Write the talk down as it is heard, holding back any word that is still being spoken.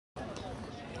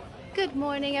Good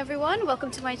morning everyone,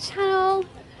 welcome to my channel.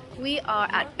 We are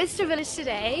at Bicester Village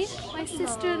today. My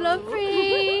sister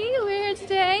Lovely, we're here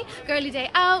today. Girly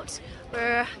day out.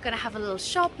 We're gonna have a little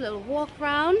shop, a little walk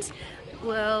around.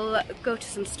 We'll go to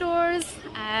some stores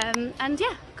and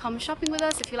yeah, come shopping with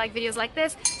us. If you like videos like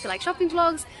this, if you like shopping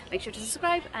vlogs, make sure to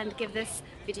subscribe and give this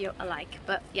video a like.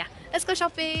 But yeah, let's go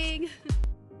shopping.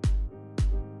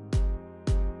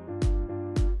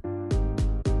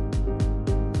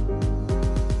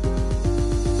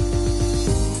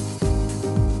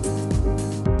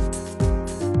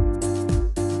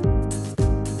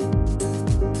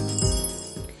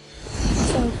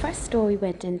 First store we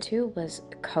went into was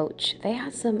Coach. They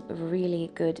had some really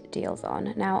good deals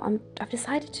on. Now I've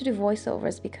decided to do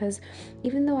voiceovers because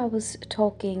even though I was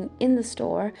talking in the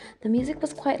store, the music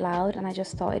was quite loud and I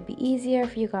just thought it'd be easier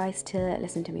for you guys to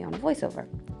listen to me on a voiceover.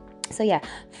 So yeah,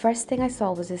 first thing I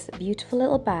saw was this beautiful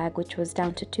little bag which was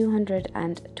down to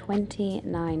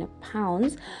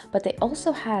 £229, but they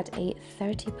also had a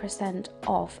 30%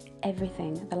 off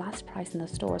everything, the last price in the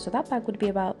store. So that bag would be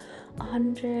about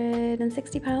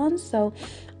 £160. So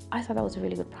I thought that was a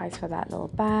really good price for that little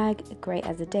bag. Great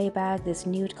as a day bag. This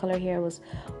nude color here was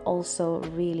also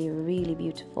really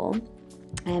beautiful.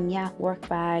 Yeah, work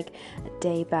bag, a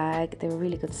day bag. They were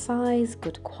really good size,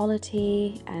 good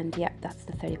quality, and yeah, that's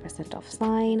the 30% off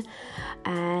sign.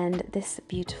 And this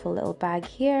beautiful little bag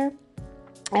here,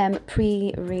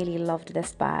 Pre really loved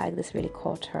this bag. This really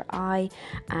caught her eye,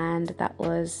 and that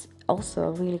was also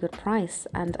a really good price.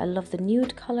 And I love the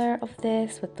nude color of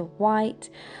this with the white,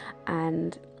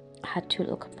 and had two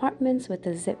little compartments with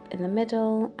the zip in the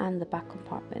middle and the back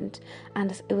compartment,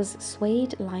 and it was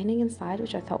suede lining inside,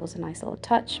 which I thought was a nice little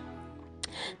touch.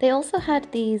 They also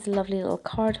had these lovely little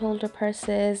card holder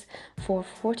purses for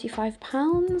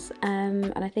 £45,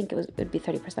 and I think it would be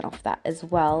 30% off that as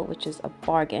well, which is a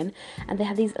bargain. And they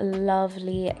had these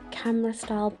lovely camera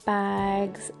style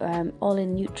bags, all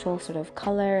in neutral sort of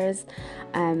colors,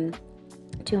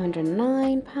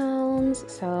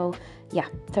 £209. So yeah,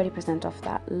 30% off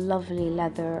that. Lovely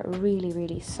leather,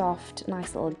 really soft,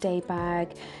 nice little day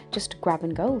bag, just grab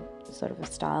and go sort of a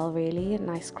style, really. A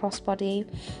nice crossbody.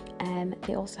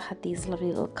 They also had these lovely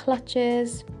little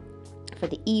clutches for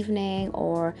the evening,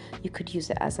 or you could use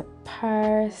it as a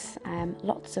purse.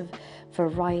 Lots of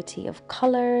variety of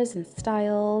colors and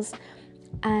styles,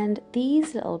 and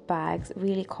these little bags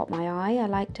really caught my eye. I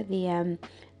liked the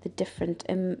different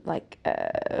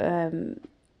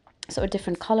sort of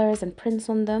different colors and prints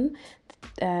on them.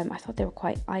 I thought they were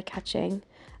quite eye-catching.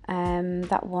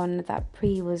 That one that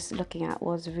Pre was looking at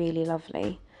was really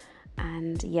lovely.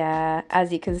 And yeah,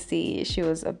 as you can see, she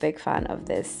was a big fan of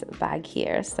this bag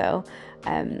here. So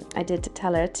I did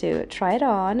tell her to try it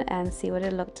on and see what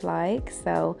it looked like.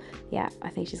 So yeah, I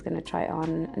think she's going to try it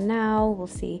on now. We'll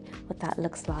see what that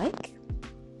looks like.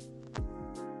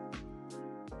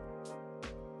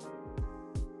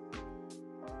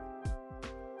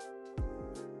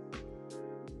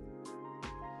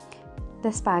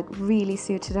 This bag really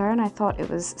suited her, and I thought it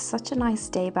was such a nice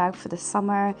day bag for the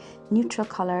summer. Neutral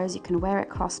colors, you can wear it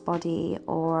crossbody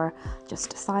or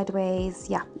just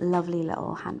sideways. Yeah, lovely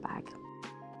little handbag.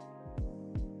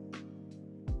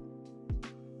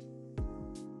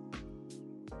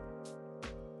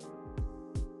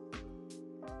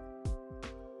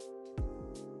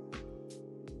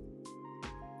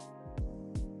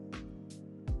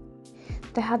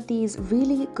 They had these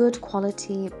really good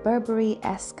quality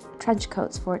Burberry-esque trench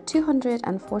coats for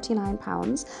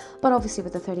 £249, but obviously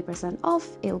with the 30%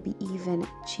 off, it'll be even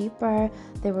cheaper.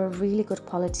 They were really good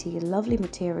quality, lovely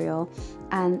material,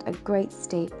 and a great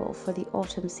staple for the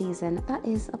autumn season that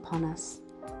is upon us.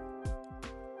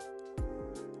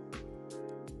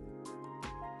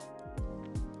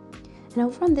 And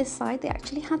over on this side, they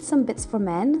actually had some bits for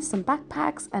men, some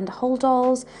backpacks and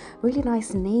holdalls, really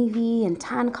nice navy and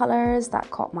tan colors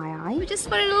that caught my eye. We just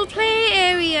spotted a little play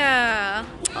area.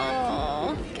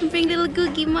 Oh, can bring little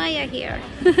Googie Maya here.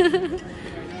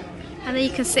 And then you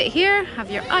can sit here, have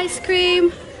your ice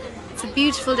cream. It's a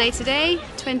beautiful day today,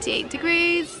 28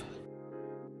 degrees.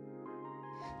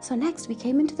 So next we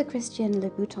came into the Christian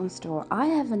Louboutin store. I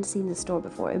haven't seen the store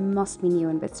before. It must be new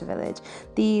in Bicester Village.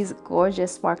 These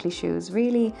gorgeous sparkly shoes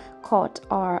really caught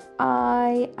our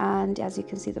eye, and as you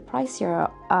can see the price here,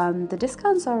 the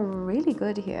discounts are really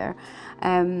good here.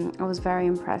 I was very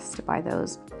impressed by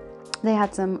those. They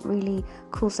had some really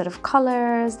cool set of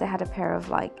colors. They had a pair of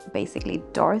like basically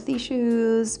Dorothy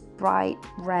shoes, bright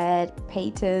red,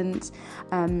 patent.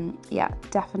 Yeah,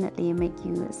 definitely make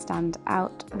you stand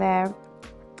out there.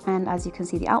 And as you can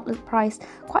see, the outlet price,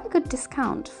 quite a good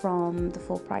discount from the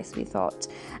full price, we thought.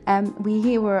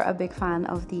 We were a big fan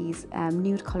of these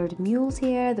nude colored mules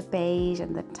here, the beige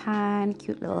and the tan,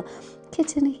 cute little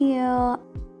kitten heel.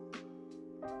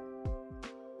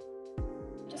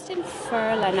 Just in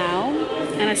Furla now,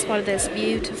 and I spotted this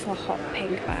beautiful hot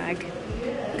pink bag.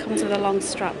 Comes with a long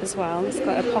strap as well. It's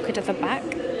got a pocket at the back.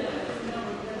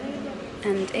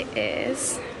 And it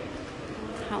is,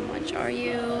 how much are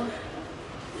you?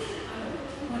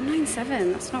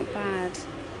 197, that's not bad.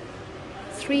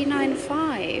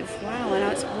 395, wow, and now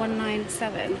it's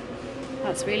 197.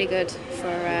 That's really good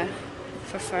for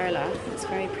Furla. It's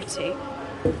very pretty.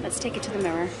 Let's take it to the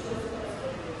mirror.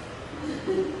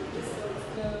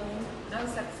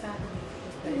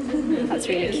 That's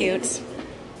really cute.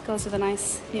 Goes with a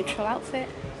nice neutral outfit.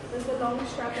 There's a long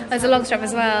strap. There's a long strap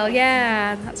as well,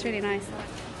 yeah, that's really nice.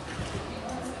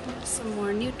 Some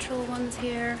more neutral ones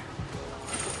here.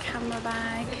 Camera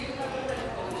bag.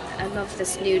 I love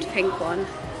this nude pink one.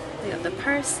 We got the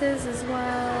purses as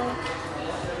well.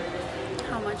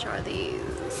 How much are these?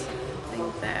 I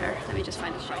think there. Let me just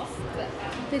find the price.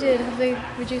 They did. Have they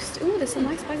reduced? Oh, there's some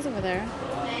nice bags over there.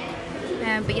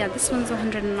 But yeah, this one's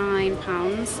 £109.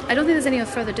 I don't think there's any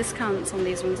further discounts on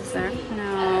these ones, is there?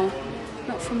 No,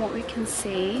 not from what we can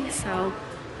see. So,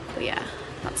 but yeah,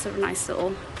 that's a nice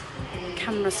little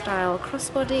camera style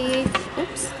crossbody.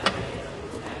 Oops.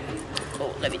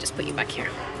 Oh, let me just put you back here.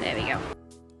 There we go.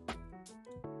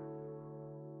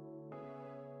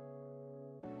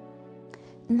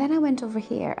 And then I went over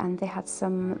here and they had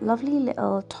some lovely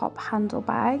little top handle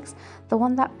bags. The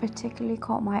one that particularly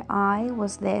caught my eye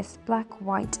was this black,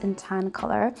 white and tan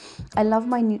color. I love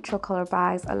my neutral color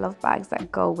bags. I love bags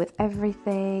that go with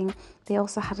everything. They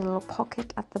also had a little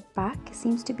pocket at the back. It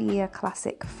seems to be a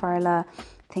classic Furla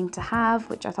thing to have,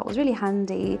 which I thought was really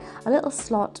handy. A little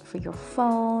slot for your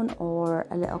phone or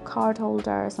a little card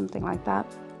holder or something like that.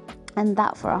 And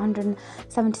that for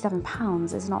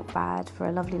 £177 is not bad for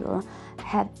a lovely little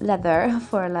leather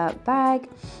Furla bag.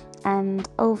 And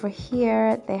over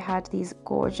here they had these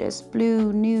gorgeous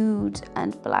blue, nude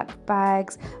and black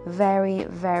bags. Very,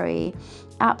 very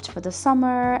apt for the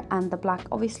summer. And the black,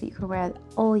 obviously you can wear it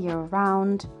all year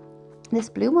round. This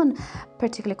blue one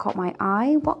particularly caught my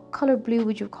eye. What color blue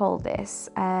would you call this?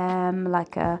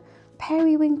 Like a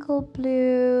periwinkle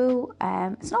blue.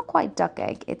 It's not quite duck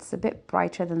egg, it's a bit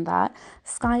brighter than that.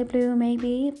 Sky blue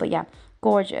maybe, but yeah,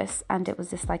 gorgeous. And it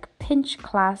was this like pinch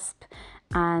clasp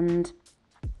and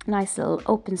nice little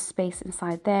open space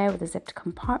inside there with a zipped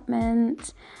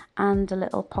compartment and a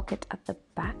little pocket at the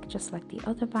back, just like the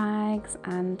other bags.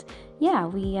 And yeah,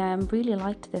 we really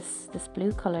liked this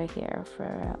blue color here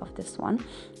of this one.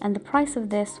 And the price of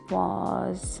this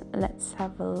was, let's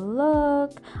have a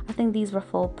look, I think these were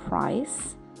full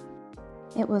price.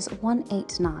 It was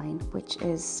 £189, which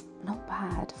is not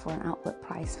bad for an outlet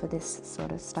price for this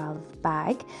sort of style of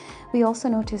bag. We also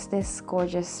noticed this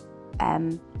gorgeous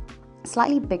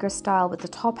slightly bigger style with the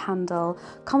top handle,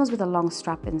 comes with a long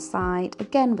strap inside,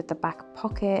 again with the back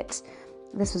pocket.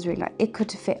 This was really nice. It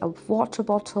could fit a water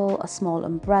bottle, a small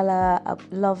umbrella, a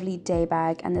lovely day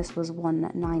bag, and this was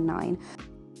 £199.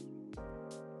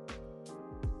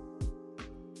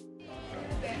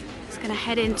 Just gonna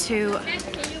head into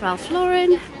Ralph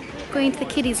Lauren, going to the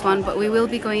kiddies one, but we will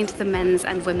be going to the men's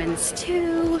and women's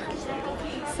too.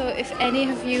 So if any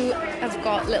of you have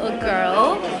got little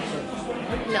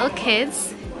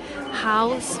kids,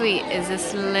 how sweet is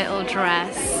this little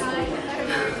dress?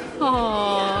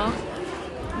 Oh,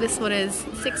 this one is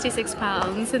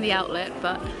 £66 in the outlet,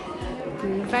 but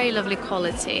very lovely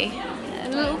quality. A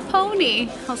little pony,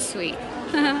 how sweet.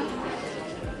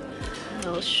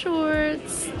 Little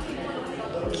shorts,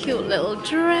 cute little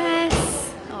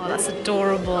dress. Oh, that's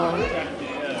adorable.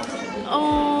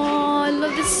 Oh, I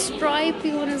love this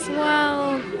stripy one as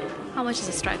well. How much is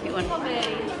a stripy one?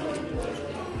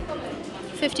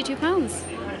 £52.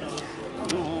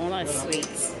 Oh, that's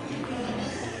sweet.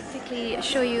 Quickly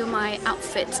show you my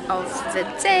outfit of the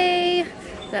day.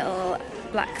 Little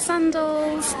black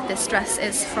sandals. This dress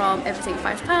is from Everything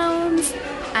 £5,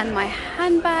 and my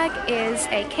handbag is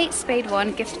a Kate Spade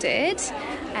one gifted.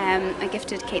 I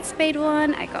gifted Kate Spade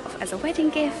one. I got as a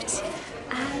wedding gift.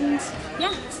 And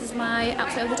yeah, this is my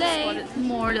outfit of the day.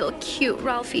 More little cute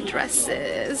Ralphie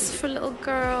dresses for little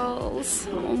girls.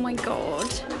 Oh my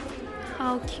god.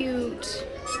 How cute.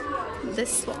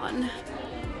 This one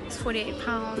is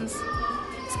 £48.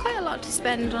 It's quite a lot to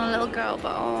spend on a little girl,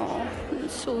 but oh,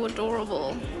 it's so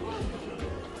adorable.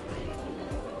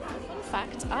 In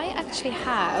fact, I actually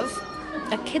have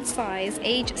a kid size,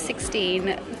 age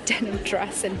 16 denim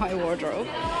dress in my wardrobe.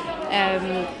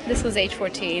 This was age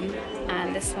 14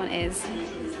 and this one is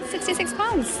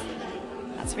 £66.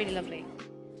 That's really lovely.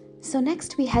 So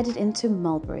next we headed into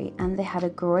Mulberry and they had a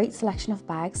great selection of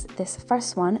bags. This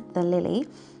first one, the Lily,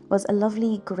 was a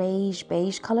lovely greyish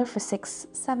beige colour for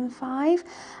 £6.75,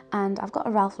 and I've got a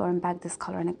Ralph Lauren bag this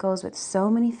colour and it goes with so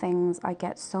many things. I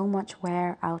get so much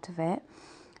wear out of it.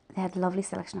 They had a lovely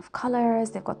selection of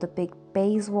colours. They've got the big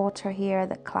Bayswater here,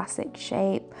 the classic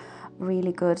shape,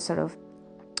 really good sort of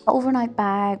overnight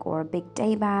bag or a big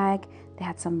day bag. They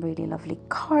had some really lovely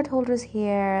card holders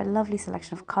here, lovely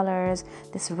selection of colours.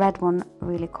 This red one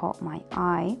really caught my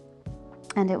eye,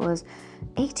 and it was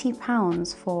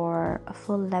 £80 for a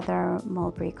full leather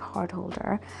Mulberry card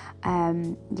holder.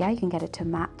 Yeah, you can get it to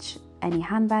match any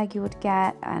handbag you would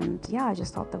get, and yeah, I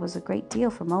just thought that was a great deal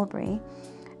for Mulberry.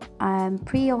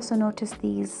 Pre also noticed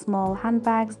these small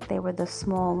handbags. They were the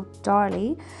small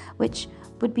Darley, which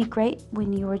would be great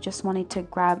when you were just wanting to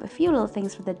grab a few little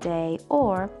things for the day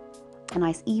or a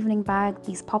nice evening bag.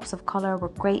 These pops of colour were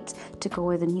great to go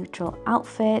with a neutral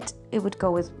outfit. It would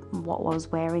go with what I was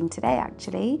wearing today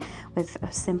actually, with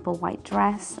a simple white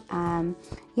dress.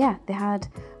 Yeah, they had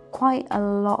quite a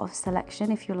lot of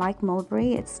selection. If you like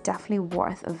Mulberry, it's definitely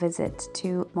worth a visit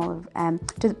to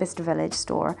the Bicester Village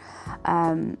store.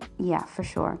 Yeah, for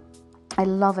sure. I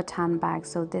love a tan bag,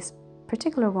 so this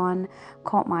particular one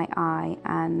caught my eye,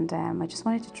 and I just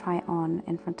wanted to try it on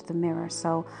in front of the mirror.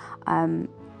 So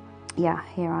yeah,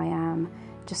 here I am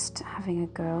just having a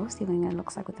go, see what it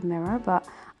looks like with the mirror. But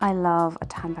I love a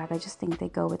tan bag. I just think they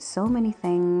go with so many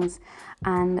things.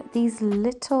 And these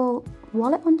little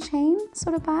wallet on chain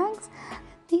sort of bags,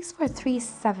 these were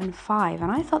 £3.75,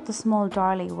 and I thought the small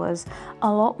Darley was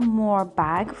a lot more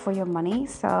bag for your money.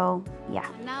 So yeah.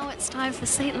 Now it's time for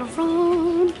Saint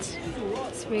Laurent.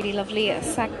 It's really lovely. A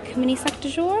mini sac de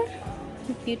jour,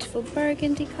 beautiful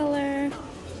burgundy colour.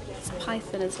 It's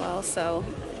python as well, so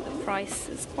the price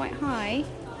is quite high.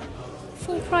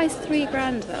 Full price £3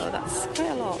 though. That's quite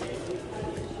a lot.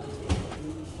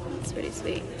 It's really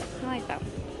sweet. I like that.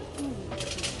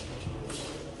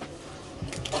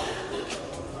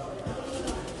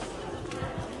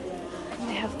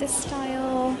 They have this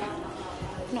style.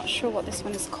 I'm not sure what this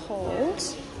one is called.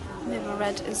 They have a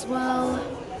red as well.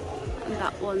 And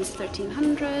that one's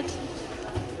 1300.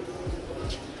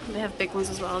 They have big ones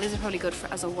as well. These are probably good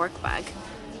for as a work bag.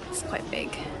 It's quite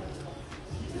big.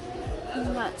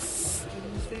 And it's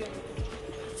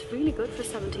really good for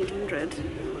 1700.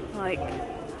 Like,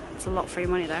 it's a lot for your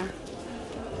money there.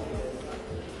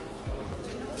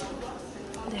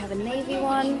 They have a navy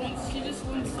one, a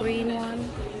green one.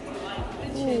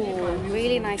 Ooh,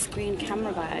 really nice green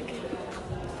camera bag.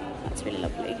 That's really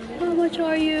lovely. How much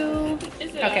are you?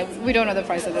 Okay, we don't know the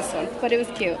price of this one, but it was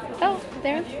cute. Oh,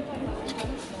 there.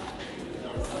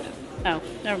 Oh,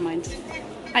 never mind.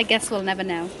 I guess we'll never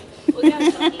know.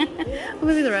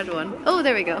 Maybe the red one. Oh,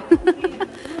 there we go.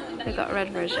 They've got a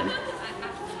red version.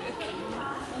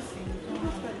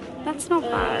 That's not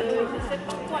bad.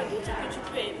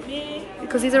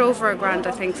 Because these are over £1,000,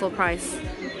 I think, full price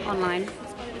online.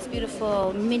 This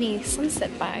beautiful mini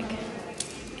sunset bag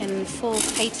in full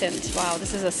patent. Wow,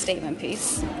 this is a statement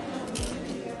piece.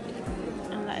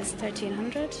 And that is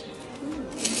 1300.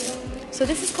 So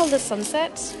this is called the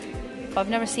Sunset. I've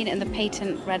never seen it in the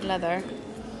patent red leather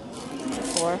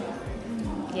before.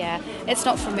 Yeah, it's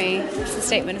not for me. It's a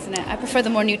statement, isn't it? I prefer the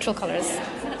more neutral colours.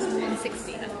 That's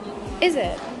 160. Is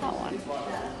it? That one.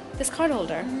 This card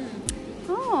holder.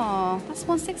 Oh, that's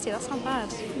 160. That's not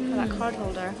bad for that card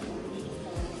holder.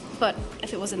 But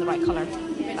if it was in the right colour,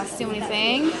 that's the only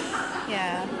thing.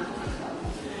 Yeah.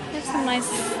 There's some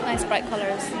nice bright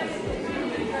colours.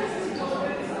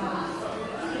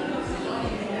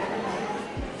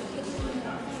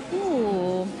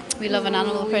 Ooh, we love an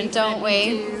animal print, don't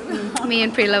we? Me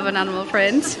and Pri love an animal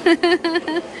print.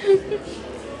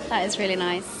 That is really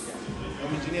nice.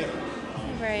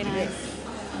 Very nice.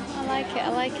 I like it, I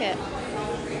like it.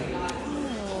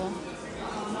 Ooh.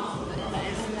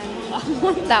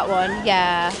 That one,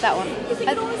 yeah, that one. You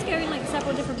can always go in like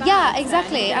several different bags. Yeah,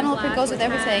 exactly. Animal print goes with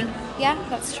everything. Yeah,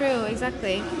 that's true,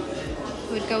 exactly.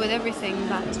 It would go with everything,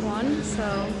 that one,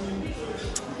 so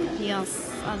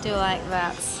yes, I do like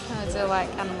that. I do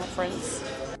like animal prints.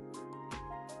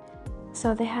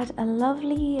 So they had a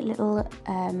lovely little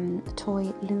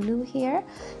toy Lulu here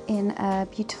in a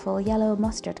beautiful yellow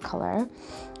mustard colour.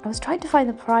 I was trying to find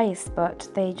the price, but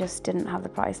they just didn't have the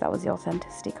price. That was the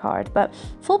authenticity card. But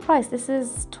full price, this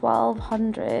is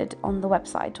 $1,200 on the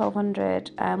website.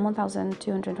 $1,200,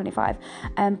 1,225.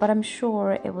 But I'm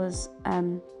sure it was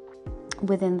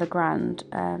within the Grand,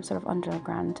 sort of under the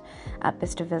Grand at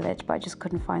Bicester Village, but I just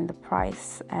couldn't find the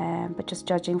price, but just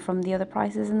judging from the other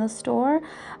prices in the store.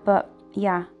 But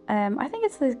yeah, I think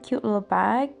it's a cute little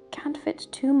bag, can't fit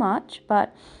too much,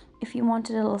 but if you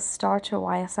wanted a little starter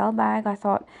YSL bag, I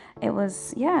thought it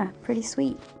was, yeah, pretty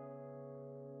sweet.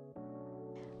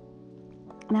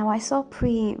 Now I saw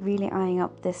Pri really eyeing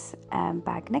up this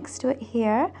bag next to it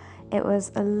here. It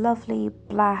was a lovely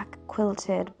black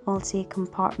quilted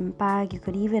multi-compartment bag. You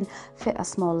could even fit a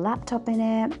small laptop in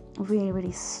it. Really,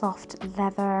 really soft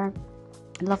leather.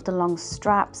 I love the long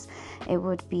straps. It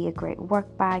would be a great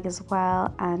work bag as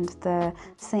well. And the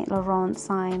Saint Laurent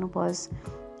sign was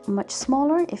much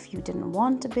smaller if you didn't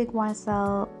want a big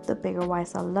YSL, the bigger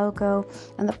YSL logo.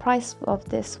 And the price of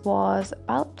this was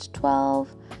about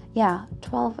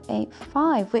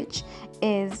 12.85, which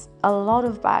is a lot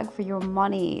of bag for your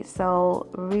money. So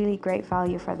really great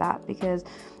value for that, because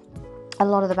a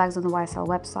lot of the bags on the YSL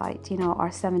website, you know, are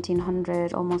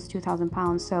 1,700, almost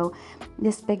 £2,000. So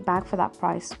this big bag for that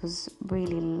price was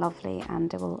really lovely,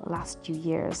 and it will last you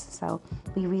years. So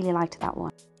we really liked that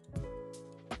one.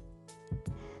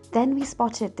 Then we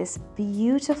spotted this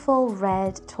beautiful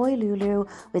red toy Lulu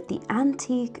with the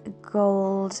antique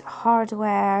gold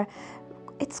hardware.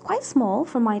 It's quite small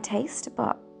for my taste,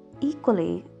 but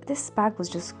equally, this bag was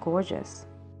just gorgeous.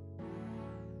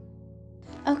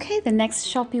 Okay, the next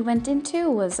shop we went into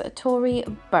was Tory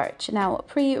Burch. Now,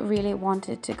 Pri really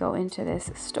wanted to go into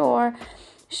this store.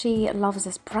 She loves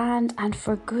this brand, and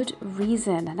for good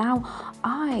reason. Now,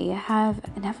 I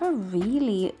have never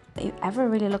really ever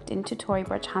looked into Tory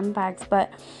Burch handbags, but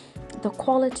the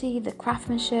quality, the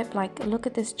craftsmanship, like look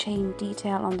at this chain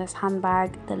detail on this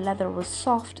handbag. The leather was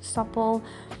soft, supple,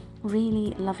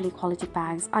 really lovely quality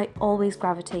bags. I always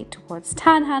gravitate towards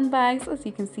tan handbags, as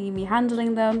you can see me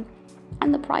handling them,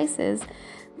 and the prices,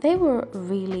 they were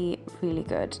really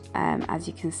good. As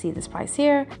you can see, this price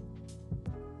here.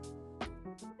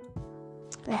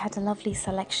 They had a lovely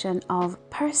selection of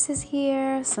purses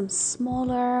here, some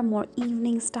smaller, more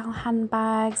evening style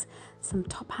handbags, some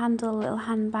top handle little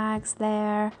handbags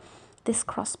there. This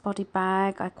crossbody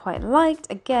bag I quite liked,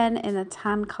 again in a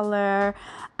tan color,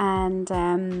 and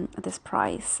this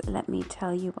price, let me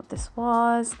tell you what this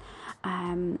was.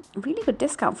 Really good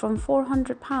discount from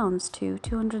 £400 to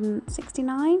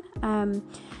 £269,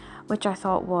 which I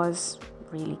thought was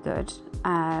really good.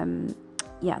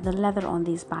 Yeah, the leather on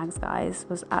these bags, guys,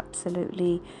 was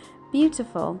absolutely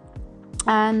beautiful.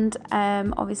 And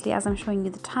obviously, as I'm showing you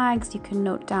the tags, you can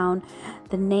note down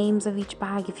the names of each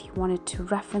bag if you wanted to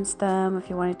reference them, if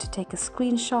you wanted to take a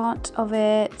screenshot of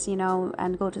it, you know,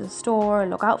 and go to the store,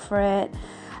 look out for it,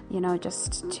 you know,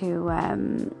 just to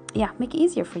yeah, make it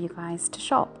easier for you guys to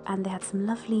shop. And they had some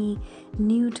lovely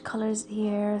nude colors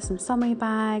here, some summery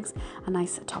bags, a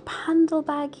nice top handle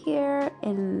bag here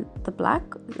in the black,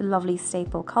 lovely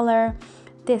staple color.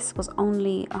 This was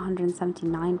only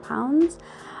 £179,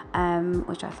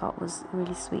 which I thought was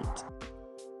really sweet.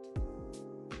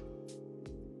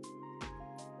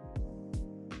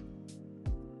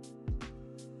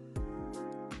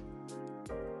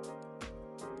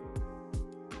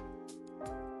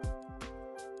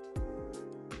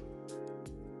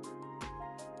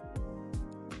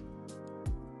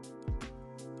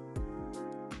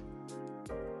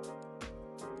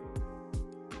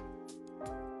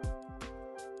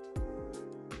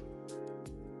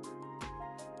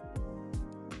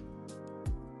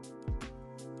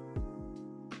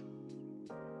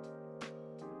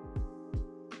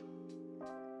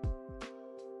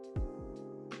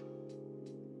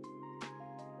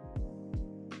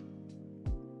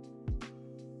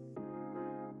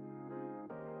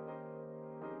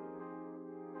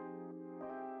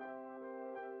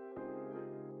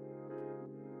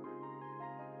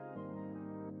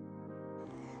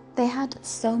 They had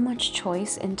so much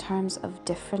choice in terms of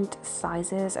different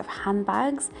sizes of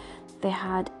handbags. They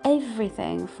had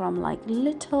everything from like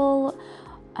little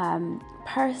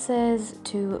purses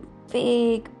to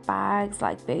big bags,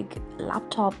 like big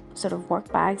laptop sort of work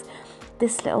bags.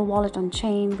 This little wallet on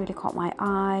chain really caught my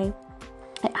eye.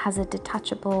 It has a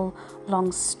detachable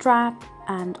long strap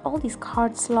and all these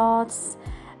card slots,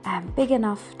 big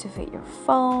enough to fit your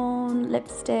phone,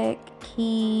 lipstick,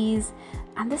 keys.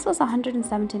 And this was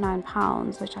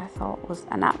 £179, which I thought was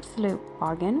an absolute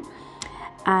bargain.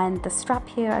 And the strap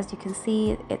here, as you can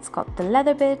see, it's got the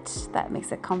leather bit that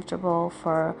makes it comfortable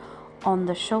for on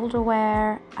the shoulder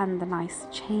wear, and the nice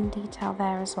chain detail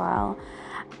there as well.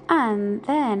 And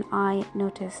then I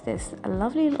noticed this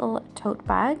lovely little tote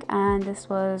bag, and this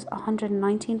was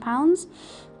 £119.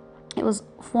 It was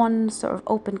one sort of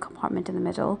open compartment in the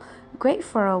middle, great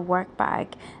for a work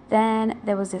bag. Then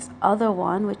there was this other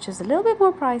one which is a little bit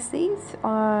more pricey.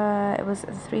 It was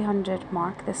the 300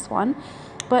 mark, this one,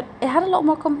 but it had a lot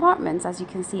more compartments. As you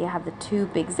can see, it had the two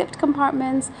big zipped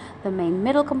compartments, the main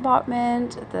middle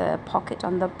compartment, the pocket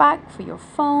on the back for your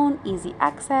phone, easy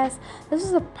access. This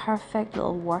is a perfect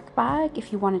little work bag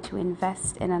if you wanted to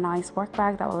invest in a nice work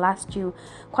bag that will last you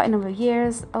quite a number of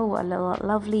years. Oh, a little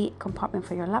lovely compartment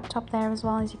for your laptop there as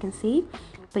well, as you can see.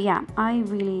 But yeah, I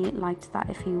really liked that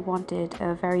if you wanted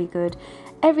a very good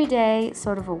everyday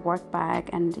sort of a work bag.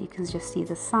 And you can just see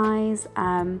the size.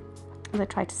 As I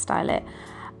tried to style it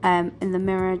in the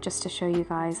mirror just to show you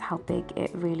guys how big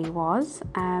it really was.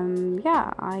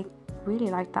 Yeah, I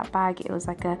really liked that bag. It was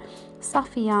like a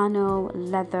Saffiano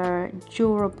leather,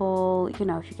 durable. You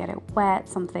know, if you get it wet,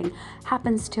 something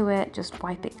happens to it, just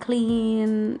wipe it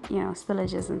clean, you know,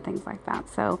 spillages and things like that.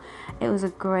 So it was a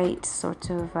great sort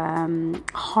of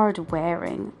hard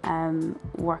wearing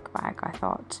work bag. I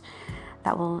thought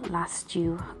that will last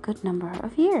you a good number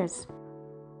of years.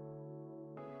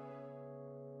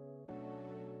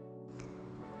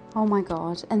 Oh my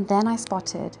god, and then I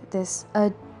spotted this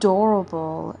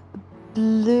adorable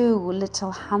blue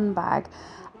little handbag.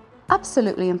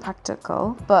 Absolutely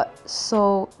impractical, but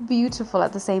so beautiful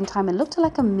at the same time. It looked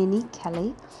like a mini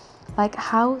Kelly. Like,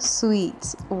 how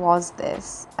sweet was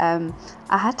this? I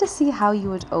had to see how you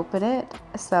would open it.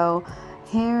 So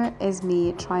here is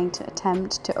me trying to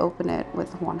attempt to open it with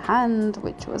one hand,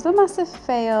 which was a massive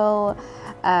fail.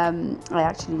 I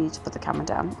actually need to put the camera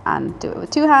down and do it with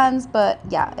two hands, but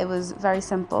yeah, it was very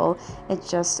simple. You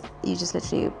just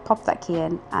literally pop that key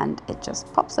in and it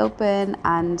just pops open.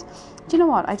 And do you know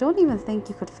what? I don't even think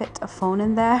you could fit a phone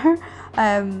in there,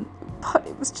 but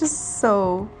it was just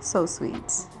so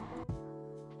sweet.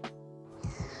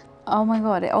 Oh my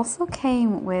god, it also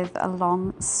came with a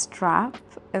long strap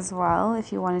as well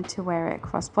if you wanted to wear it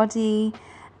crossbody.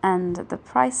 And the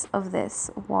price of this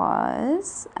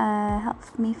was, help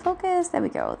me focus, there we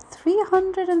go,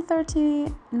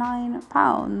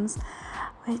 £339,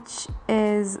 which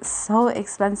is so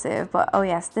expensive. But oh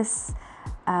yes, this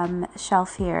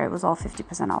shelf here, it was all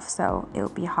 50% off, so it'll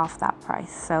be half that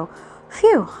price. So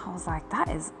phew, I was like, that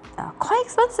is quite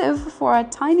expensive for a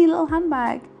tiny little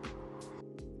handbag.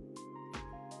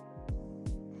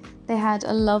 They had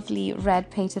a lovely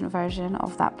red patent version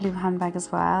of that blue handbag as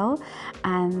well,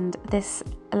 and this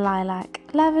lilac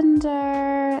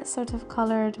lavender sort of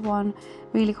colored one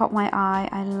really caught my eye.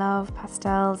 I love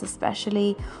pastels,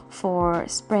 especially for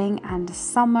spring and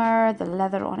summer. The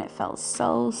leather on it felt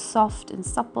so soft and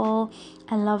supple.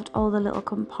 I loved all the little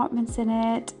compartments in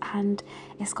it, and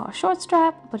it's got a short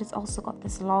strap, but it's also got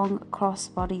this long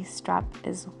crossbody strap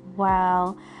as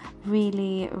well.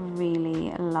 Really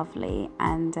lovely.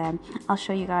 And I'll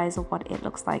show you guys what it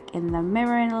looks like in the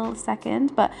mirror in a little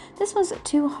second. But this was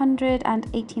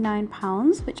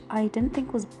 £289, which I didn't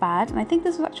think was bad, and I think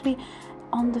this was actually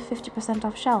on the 50%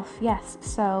 off shelf. Yes,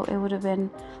 so it would have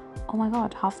been, oh my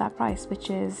god, half that price,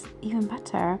 which is even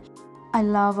better. I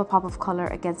love a pop of color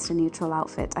against a neutral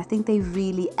outfit. I think they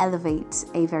really elevate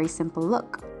a very simple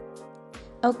look.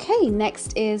 Okay,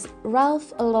 next is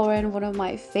Ralph Lauren, one of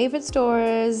my favorite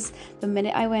stores. The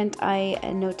minute I went, I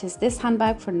noticed this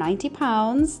handbag for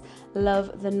 £90.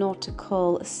 Love the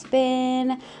nautical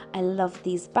spin. I love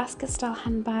these basket style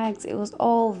handbags. It was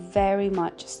all very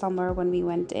much summer when we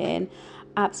went in.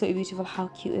 Absolutely beautiful. How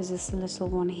cute is this little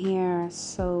one here?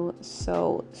 So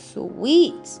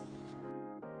sweet.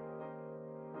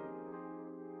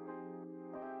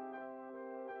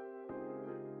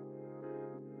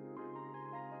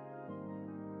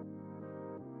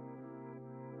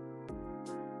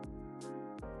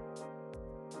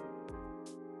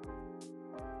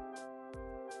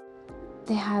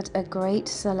 They had a great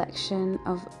selection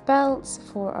of belts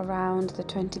for around the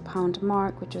 £20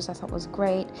 mark, which I thought was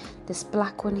great. This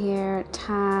black one here,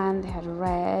 tan, they had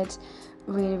red,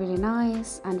 really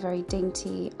nice, and very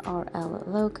dainty RL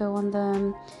logo on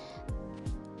them.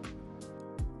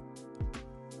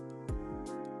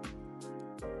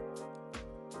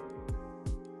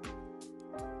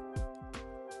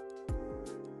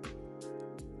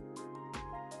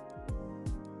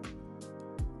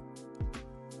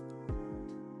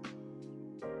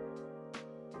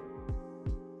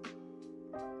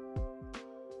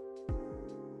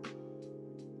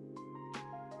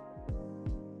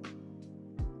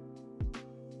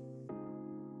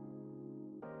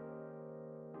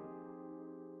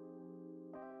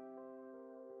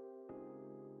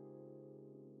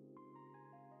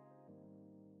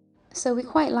 So we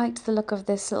quite liked the look of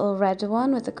this little red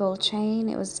one with the gold chain.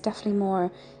 It was definitely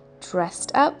more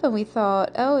dressed up, and we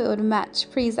thought, oh, it would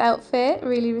match Pree's outfit.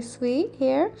 Really, really sweet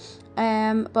here.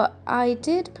 But I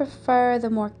did prefer the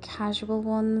more casual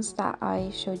ones that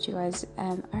I showed you guys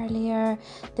earlier.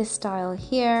 This style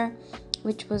here,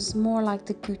 which was more like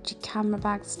the Gucci camera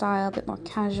bag style, a bit more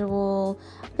casual,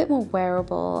 a bit more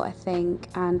wearable, I think,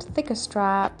 and thicker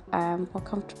strap, more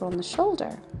comfortable on the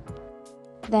shoulder.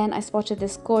 Then I spotted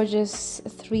this gorgeous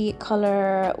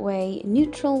 3-colorway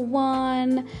neutral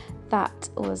one that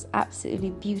was absolutely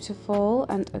beautiful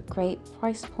and a great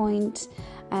price point.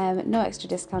 No extra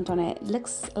discount on it.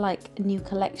 Looks like a new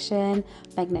collection,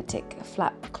 magnetic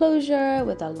flap closure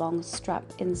with a long strap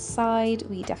inside.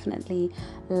 We definitely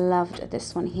loved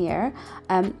this one here.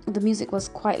 The music was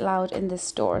quite loud in this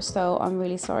store, so I'm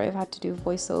really sorry I've had to do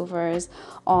voiceovers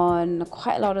on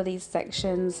quite a lot of these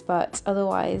sections, but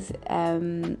otherwise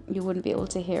you wouldn't be able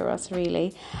to hear us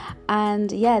really.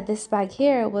 And yeah, this bag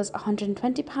here was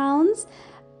 £120.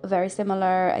 Very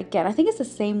similar again. I think it's the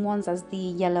same ones as the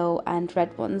yellow and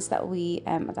red ones that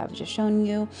I've just shown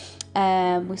you.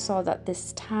 We saw that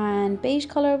this tan beige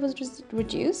color was just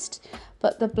reduced,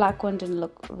 but the black one didn't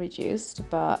look reduced.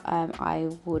 But I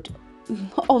would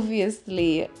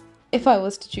obviously, if I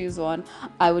was to choose one,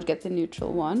 I would get the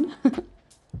neutral one.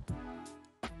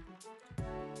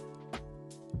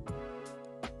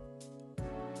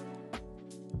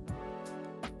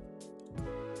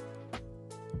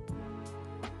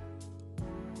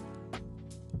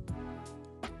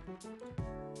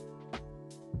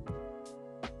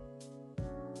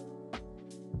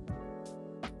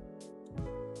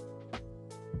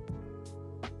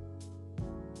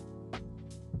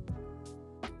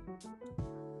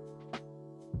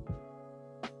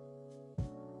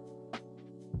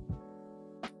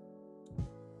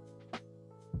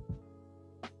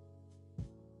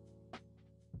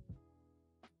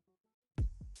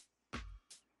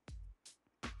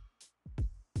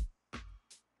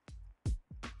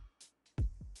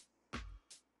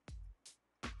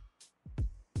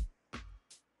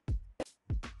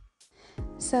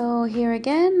 So here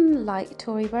again, like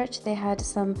Tory Burch, they had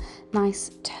some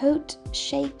nice tote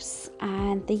shapes,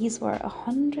 and these were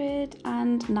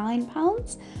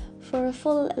 £109 for a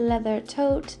full leather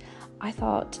tote. I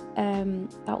thought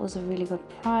that was a really good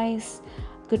price,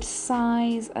 good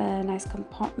size, a nice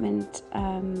compartment,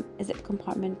 a zip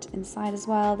compartment inside as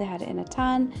well. They had it in a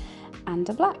tan and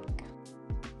a black.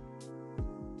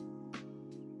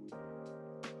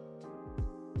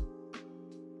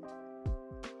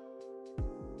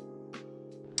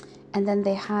 And then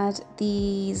they had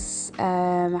these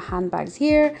handbags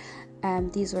here.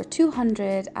 These were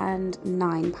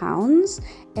 £209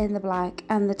 in the black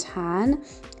and the tan.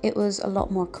 It was a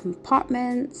lot more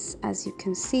compartments, as you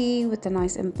can see, with the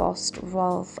nice embossed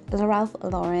Ralph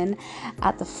Lauren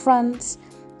at the front.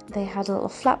 They had a little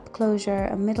flap closure,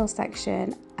 a middle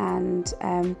section, and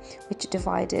which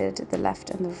divided the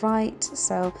left and the right.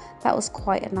 So that was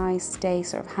quite a nice day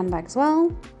sort of handbag as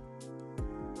well.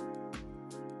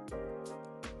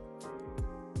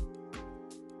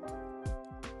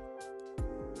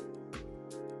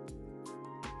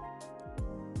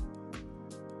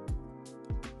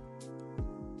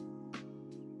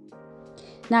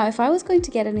 Now, if I was going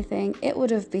to get anything, it would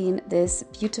have been this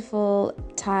beautiful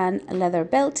tan leather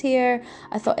belt here.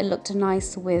 I thought it looked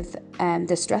nice with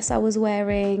this dress I was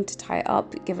wearing to tie it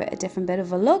up, give it a different bit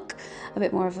of a look, a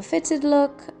bit more of a fitted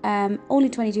look. Only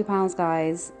 £22,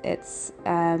 guys. It's,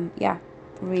 yeah,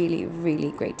 really,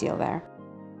 really great deal there.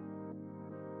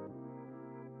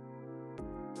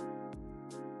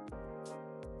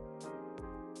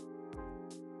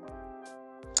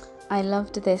 I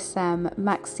loved this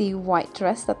maxi white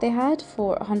dress that they had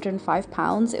for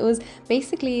 £105. It was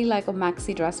basically like a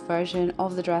maxi dress version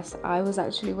of the dress I was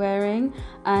actually wearing,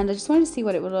 and I just wanted to see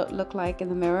what it would look like in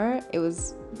the mirror. It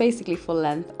was basically full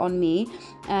length on me,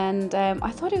 and I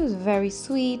thought it was very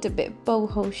sweet, a bit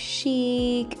boho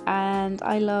chic, and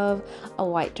I love a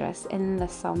white dress in the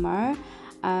summer.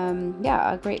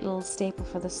 Yeah, a great little staple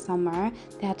for the summer.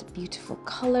 They had beautiful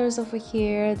colors over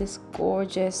here, this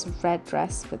gorgeous red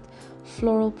dress with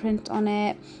floral print on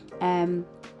it,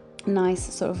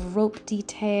 nice sort of rope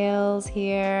details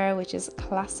here, which is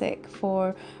classic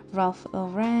for Ralph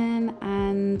Lauren.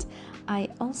 And I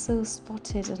also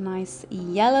spotted a nice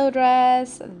yellow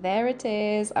dress. There it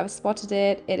is. I've spotted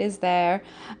it. It is there.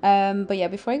 But yeah,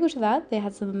 before I go to that, they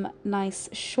had some nice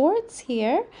shorts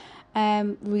here.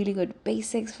 Really good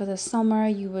basics for the summer.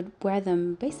 You would wear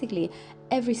them basically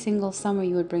every single summer.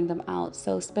 You would bring them out,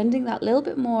 so spending that little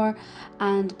bit more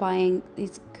and buying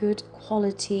these good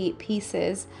quality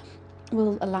pieces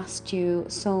will last you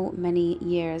so many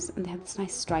years. And they have this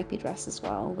nice stripy dress as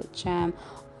well, which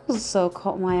also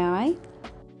caught my eye.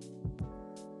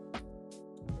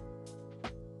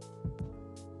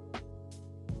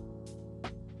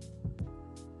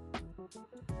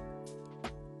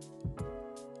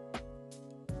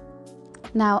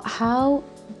 Now, how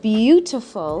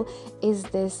beautiful is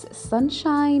this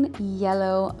sunshine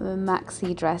yellow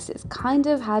maxi dress? It's kind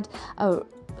of had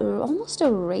almost a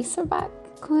racerback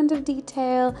kind of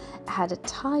detail. It had a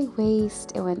tie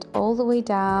waist, it went all the way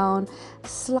down,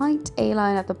 slight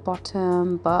A-line at the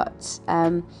bottom, but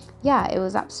yeah, it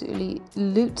was absolutely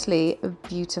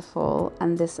beautiful.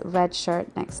 And this red shirt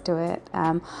next to it,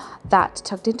 that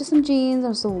tucked into some jeans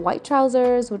or some white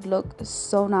trousers would look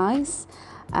so nice.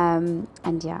 And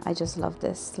yeah, I just love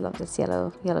this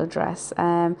yellow dress.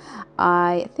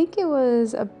 I think it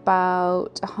was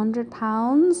about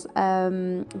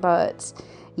 £100, but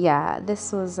yeah,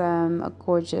 this was a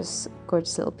gorgeous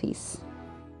little piece,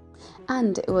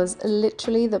 and it was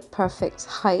literally the perfect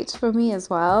height for me as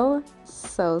well.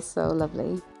 So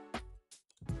lovely.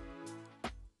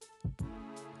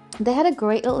 They had a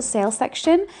great little sale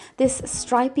section, this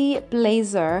stripy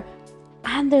blazer,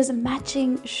 and there's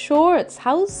matching shorts.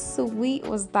 How sweet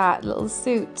was that little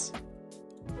suit?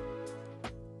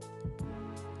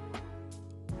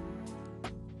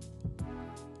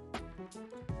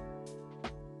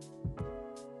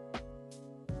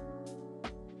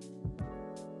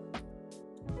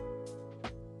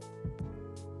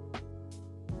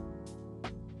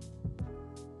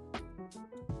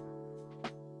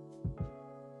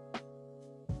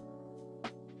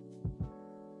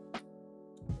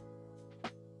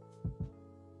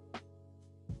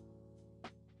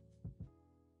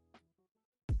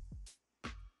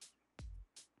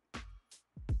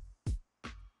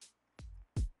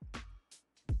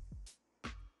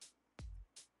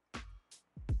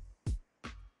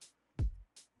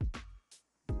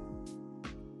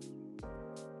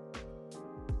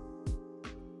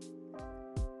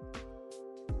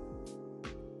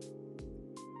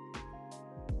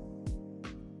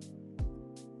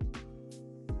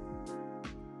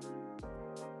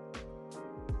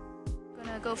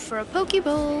 Go for a poke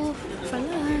bowl for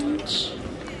lunch.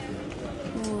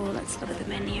 Oh, let's look at the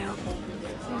menu.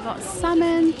 We've got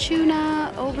salmon,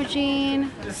 tuna, aubergine,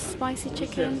 spicy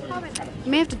chicken. I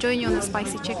may have to join you on the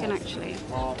spicy chicken actually.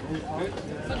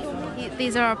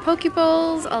 These are our poke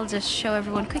bowls. I'll just show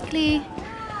everyone quickly.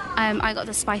 I got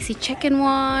the spicy chicken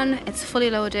one. It's fully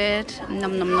loaded.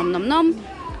 Nom nom nom nom nom.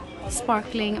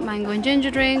 Sparkling mango and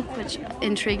ginger drink, which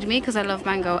intrigued me because I love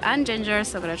mango and ginger,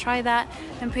 so I'm gonna try that.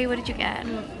 And Pri, what did you get?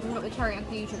 I got the cherry and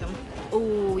peach chicken.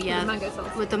 Oh yeah,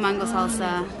 with the mango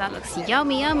salsa. That looks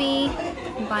yummy, yummy.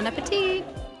 Bon appetit.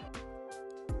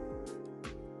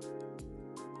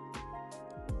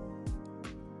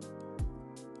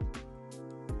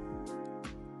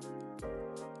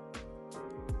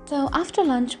 So after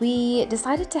lunch, we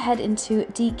decided to head into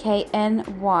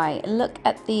DKNY. Look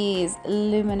at these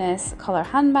luminous color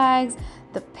handbags,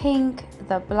 the pink,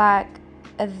 the black,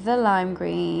 the lime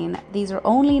green. These are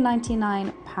only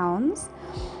 £99.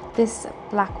 This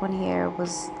black one here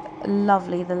was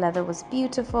lovely. The leather was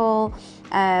beautiful.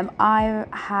 I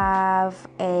have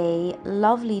a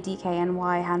lovely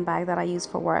DKNY handbag that I use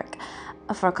for work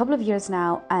for a couple of years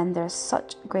now, and they're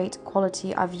such great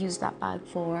quality. I've used that bag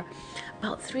for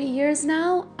about 3 years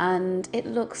now, and it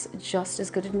looks just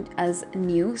as good as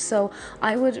new. So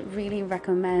I would really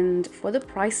recommend, for the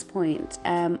price point,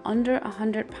 under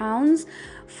 £100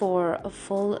 for a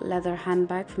full leather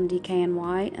handbag from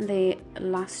DKNY, and they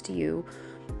last you.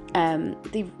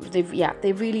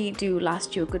 They really do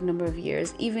last you a good number of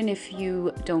years, even if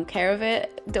you don't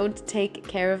take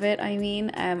care of it. I mean,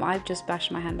 I've just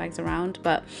bashed my handbags around,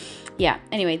 but yeah,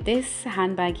 anyway, this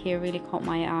handbag here really caught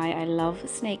my eye. I love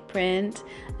snake print.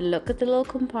 Look at the little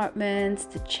compartments,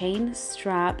 the chain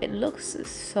strap. It looks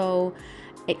so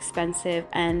expensive,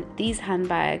 and these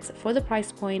handbags for the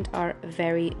price point are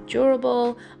very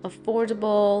durable,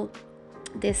 affordable.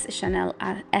 This Chanel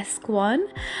esque one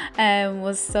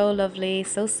was so lovely,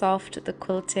 so soft. The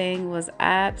quilting was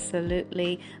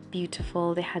absolutely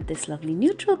beautiful. They had this lovely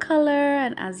neutral color,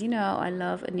 and as you know, I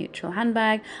love a neutral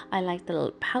handbag. I like the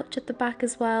little pouch at the back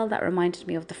as well. That reminded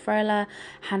me of the Furla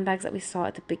handbags that we saw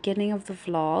at the beginning of the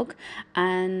vlog.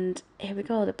 And here we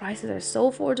go, the prices are so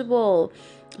affordable.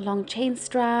 Long chain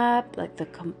strap, like the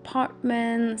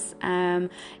compartments.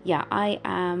 Yeah, I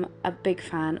am a big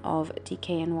fan of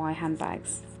DKNY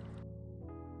handbags.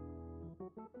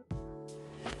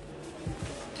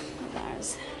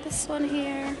 There's this one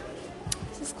here.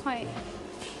 This is quite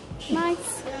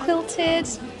nice, quilted,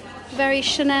 very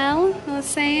Chanel, I was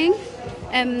saying.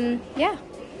 Yeah,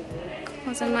 it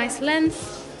was a nice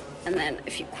length. and then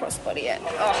if you crossbody it,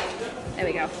 oh, there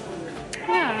we go.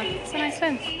 Yeah, it's a nice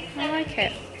length. I like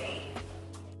it.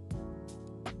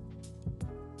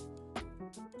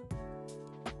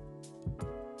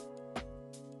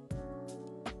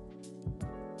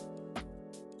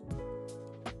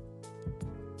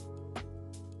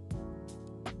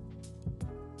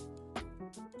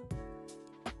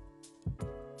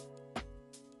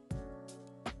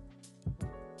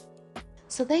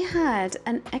 So they had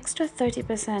an extra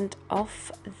 30%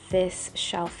 off this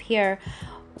shelf here,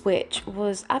 which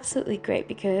was absolutely great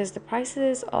because the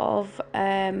prices of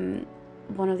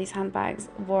one of these handbags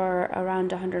were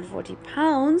around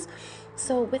 £140.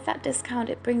 So with that discount,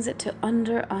 it brings it to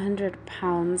under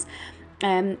 £100.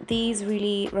 These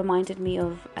really reminded me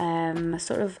of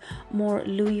sort of more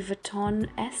Louis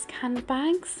Vuitton-esque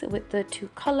handbags with the two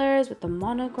colors, with the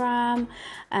monogram.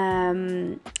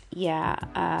 But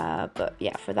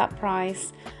yeah, for that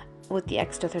price, with the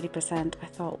extra 30%, I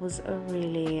thought was a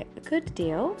really good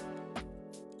deal.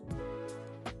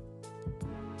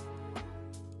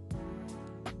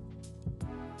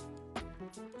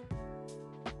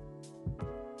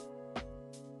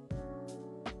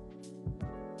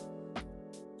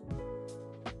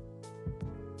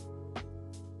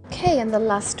 Okay, and the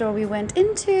last store we went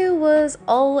into was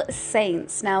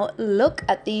Allsaints. Now look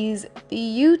at these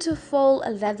beautiful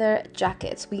leather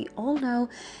jackets. We all know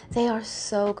they are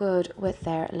so good with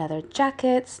their leather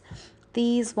jackets.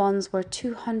 These ones were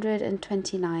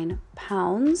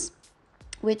 £229,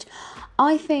 which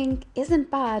I think isn't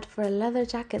bad for a leather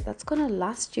jacket that's gonna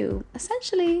last you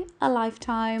essentially a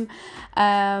lifetime.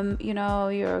 You know,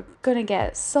 you're gonna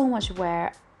get so much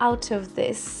wear out of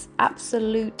this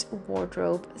absolute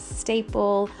wardrobe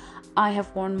staple. I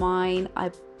have worn mine.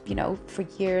 For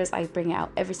years, I bring it out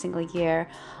every single year,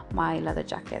 my leather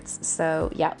jackets.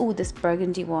 So yeah, this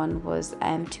burgundy one was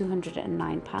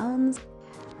 £209.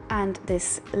 And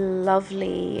this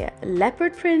lovely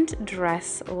leopard print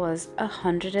dress was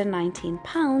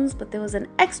 £119, but there was an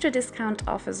extra discount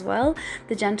off as well.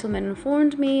 The gentleman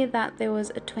informed me that there was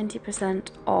a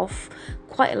 20% off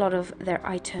quite a lot of their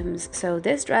items, so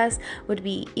this dress would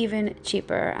be even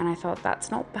cheaper, and I thought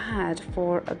that's not bad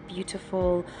for a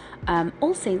beautiful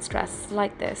Allsaints dress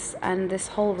like this. And this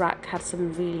whole rack had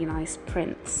some really nice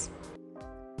prints.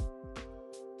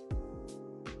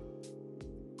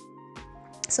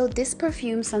 So this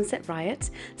perfume, Sunset Riot,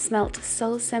 smelt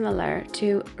so similar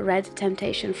to Red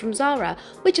Temptation from Zara,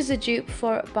 which is a dupe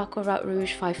for Baccarat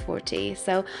Rouge 540.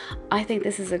 So I think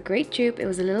this is a great dupe. It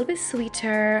was a little bit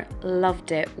sweeter,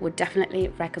 loved it, would definitely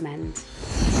recommend.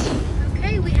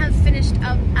 Okay, we have finished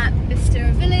up at Bicester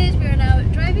Village. We are now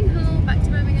driving home back to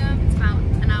Birmingham. It's about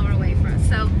an hour away for us,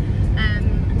 so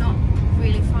not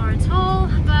really far at all,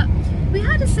 but we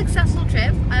had a successful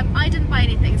trip. I didn't buy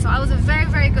anything, so I was a very,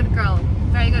 very good girl.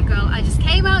 Very good girl. I just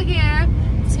came out here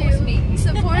to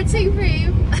support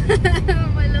Supreme,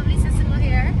 my lovely sister-in-law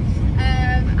here,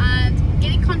 and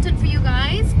getting content for you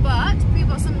guys. But we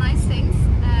bought some nice things,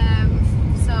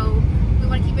 so we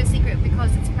want to keep it a secret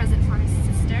because it's a present for his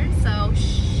sister. So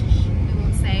shh, we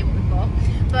won't say what we bought.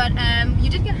 But you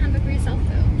did get a handbag for yourself,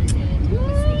 though. I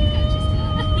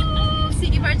did.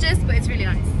 Sneaky purchase, but it's really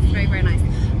nice. It's very, very nice.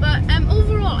 But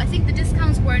overall, I think the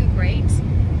discounts weren't great.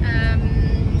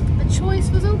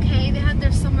 Choice was okay. They had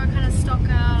their summer kind of stock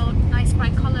out, nice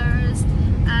bright colors,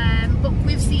 but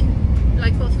we've seen,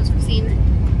 like both of us, we've seen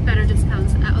better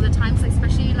discounts at other times, like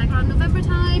especially like around November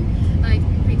time, like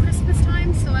pre-Christmas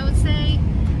time. So I would say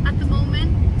at the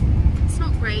moment it's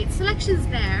not great. Selection's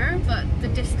there, but the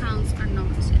discounts are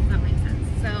not, if that makes sense.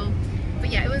 So, but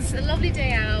yeah, it was a lovely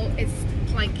day out. It's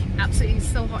like absolutely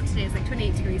so hot today. It's like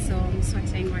 28 degrees, so I'm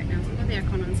sweating right now. I've got the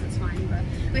aircon on, so it's fine. But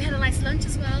we had a nice lunch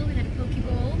as well. We had a poke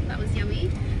bowl, that was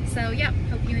yummy. So yeah,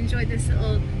 hope you enjoyed this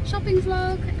little shopping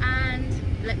vlog, and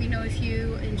let me know if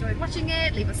you enjoyed watching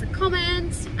it. Leave us a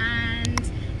comment,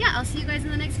 and yeah, I'll see you guys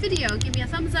in the next video. Give me a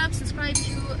thumbs up, subscribe if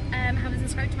you haven't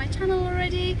subscribed to my channel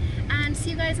already, and see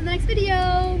you guys in the next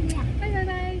video. Bye bye bye.